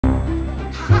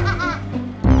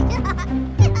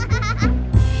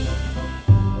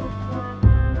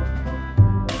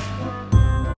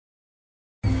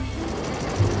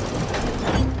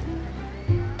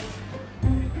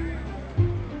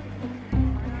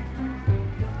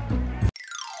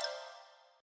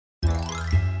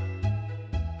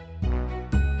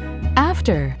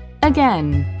After.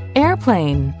 Again.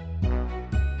 Airplane.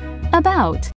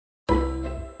 About.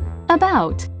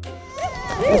 About.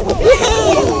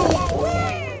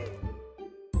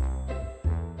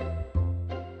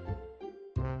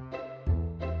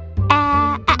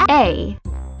 A.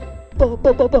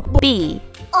 B.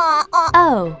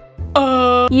 O.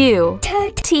 U.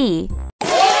 T.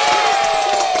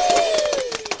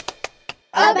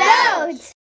 About.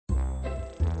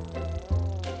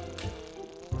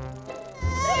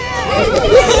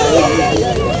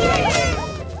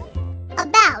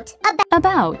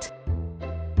 About.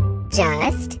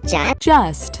 Just.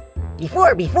 Just.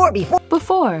 Before.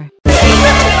 Before.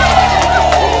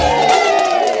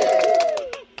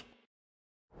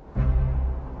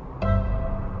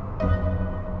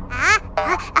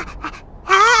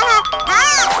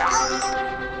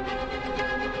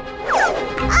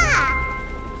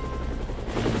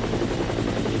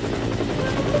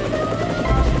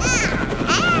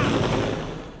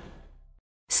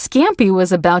 Scampy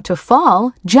was about to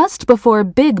fall just before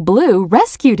Big Blue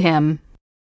rescued him.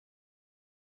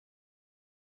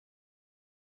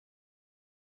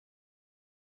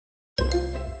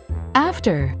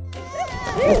 After.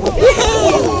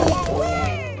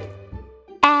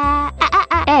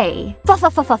 A.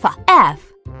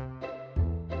 F.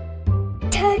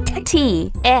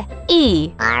 T.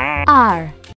 E.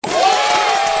 R.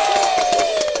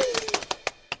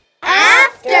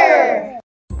 After.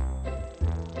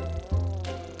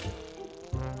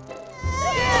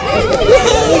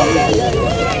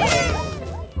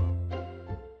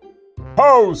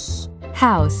 House.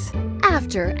 House.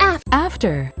 After.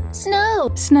 After.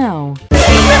 Snow. Snow.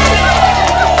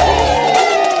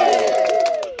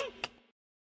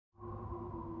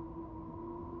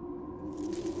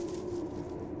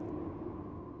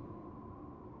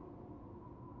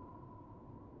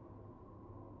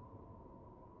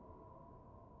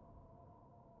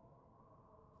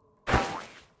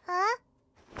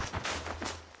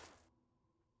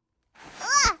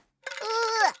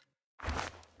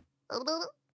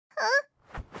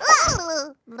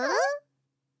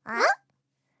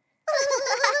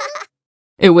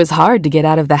 It was hard to get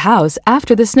out of the house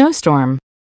after the snowstorm.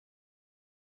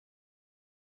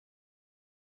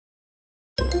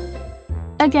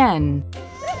 Again.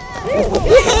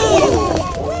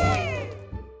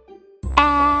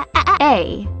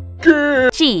 A.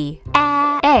 G.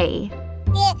 A.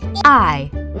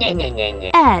 I.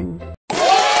 N.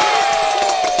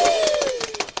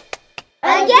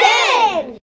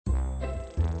 Again.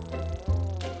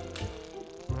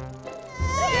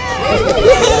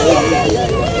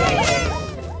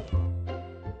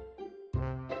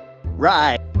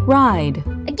 Ride.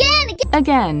 Again.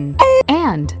 Again.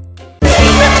 And.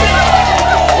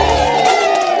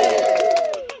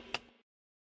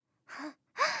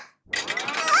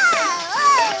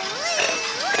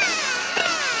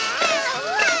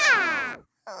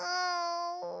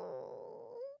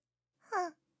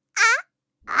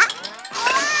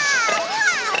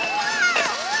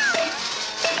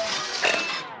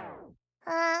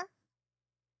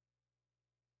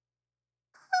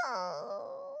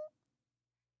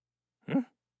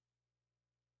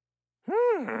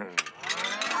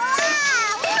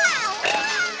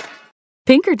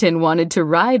 Pinkerton wanted to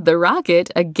ride the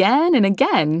rocket again and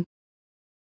again.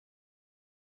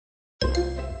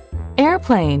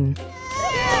 Airplane.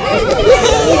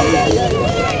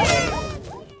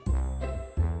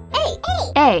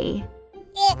 A.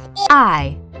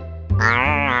 I.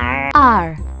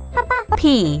 R.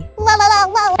 P.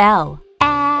 L.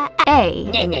 A.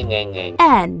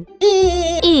 N.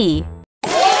 E.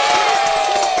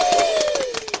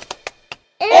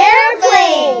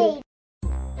 Airplane.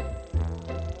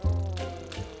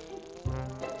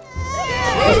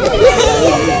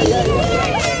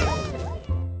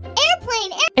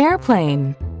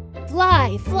 Airplane.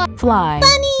 Fly. Fly.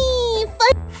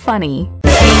 Funny.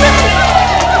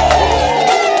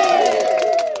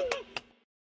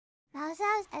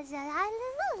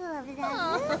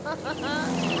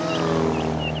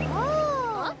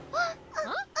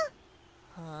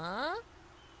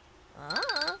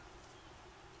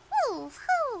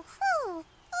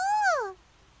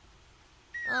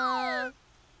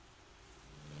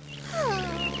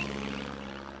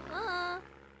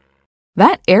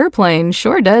 That airplane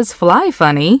sure does fly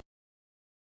funny.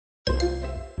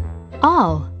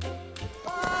 All.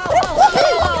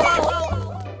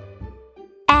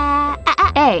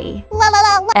 A.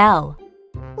 L.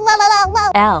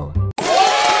 L.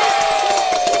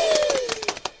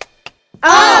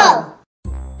 All.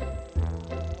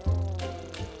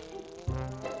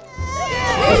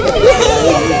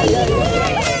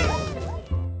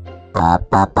 Up.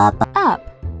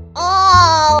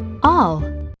 All.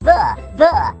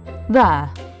 The.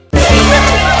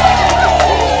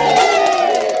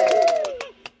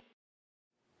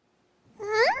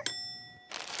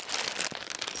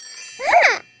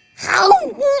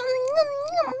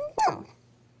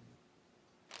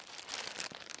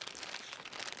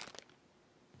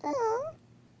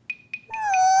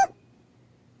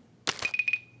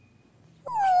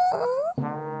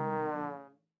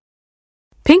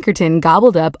 Pinkerton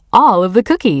gobbled up all of the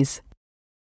cookies.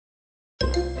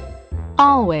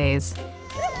 Always.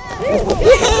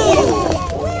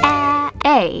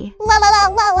 A.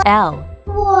 L.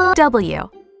 W.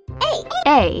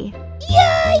 A.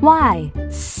 Y.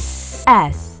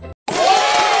 S.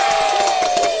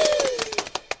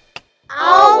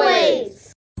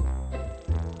 Always.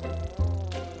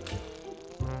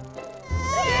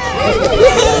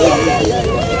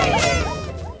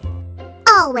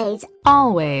 Always.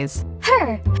 Always.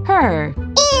 Her. Her.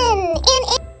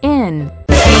 In.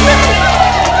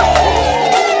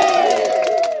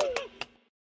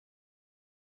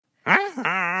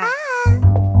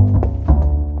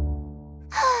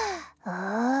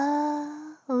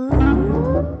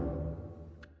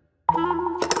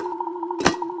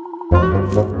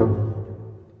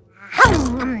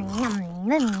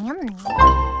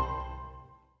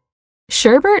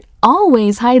 Sherbert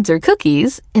always hides her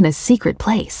cookies in a secret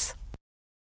place.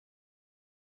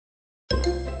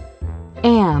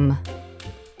 Am.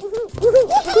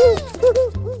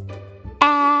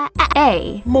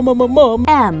 A. Mom.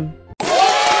 M.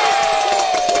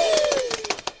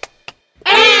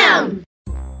 Am.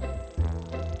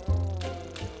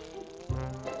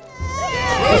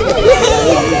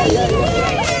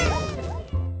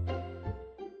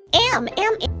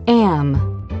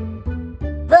 Am.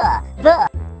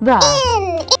 The.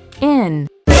 In.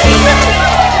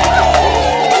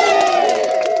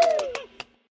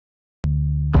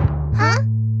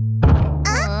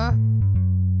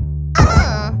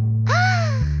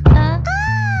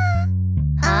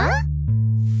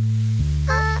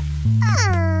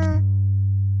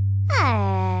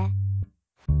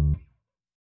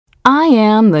 I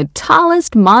am the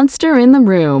tallest monster in the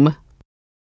room.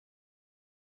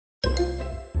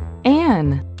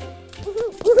 Anne.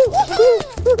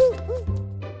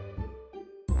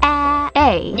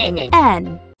 A. N.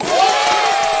 Ann.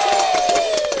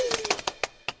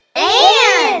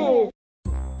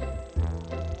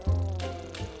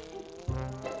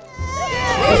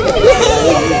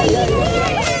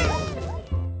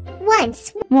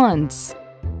 Once.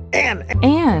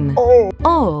 Anne.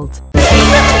 Old.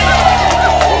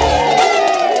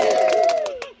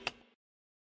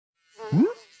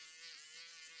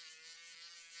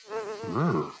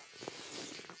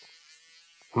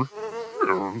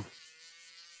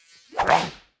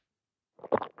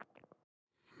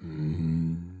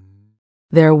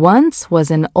 There once was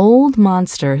an old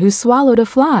monster who swallowed a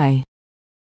fly.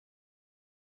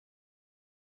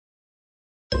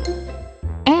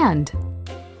 And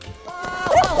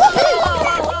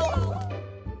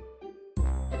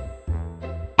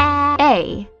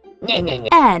A.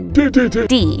 N.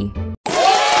 D.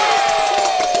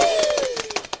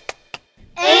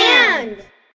 And.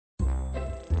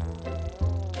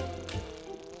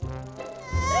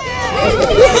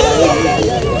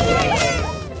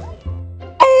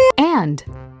 And.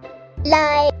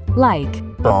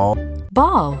 Like.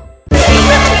 Ball.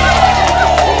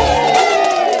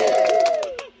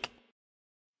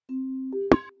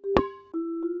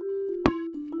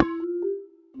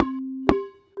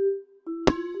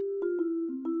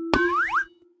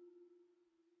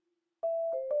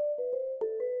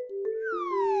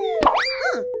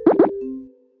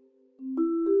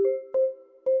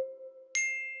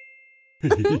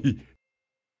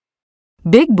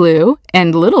 Big Blue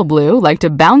and Little Blue like to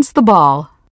bounce the ball.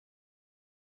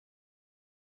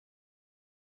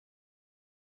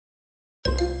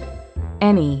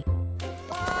 Any.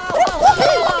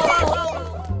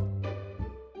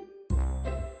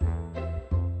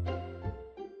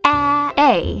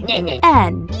 A.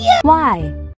 N.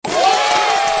 Y.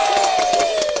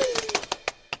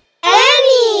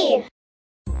 Annie.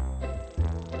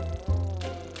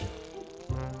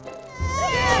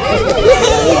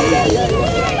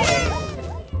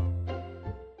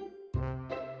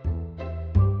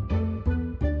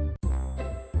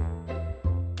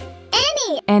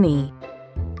 Any.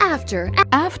 After.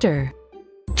 After.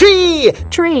 Tree.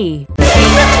 Tree.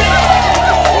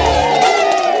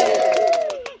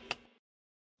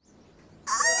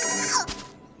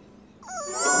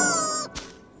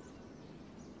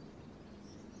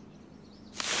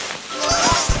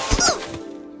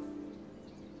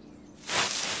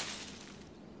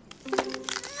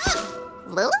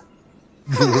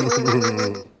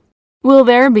 Will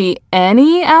there be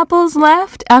any apples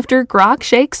left after Grok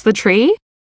shakes the tree?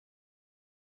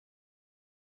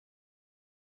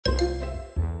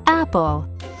 Apple.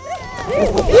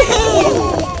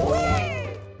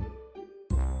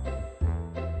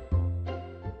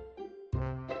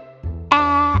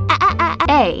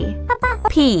 A.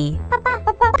 P.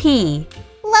 P.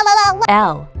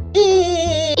 L.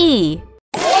 E.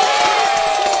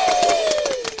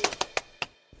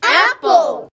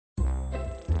 Apple.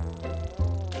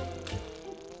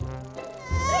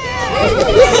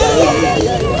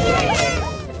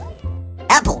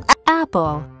 Apple.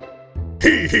 Apple.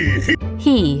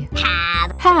 He.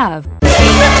 Have.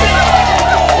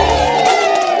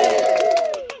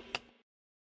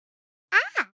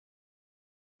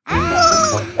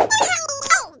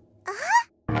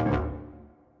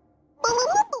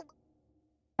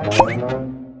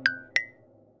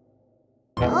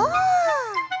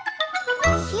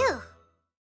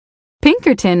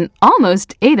 Pinkerton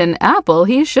almost ate an apple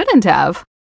he shouldn't have.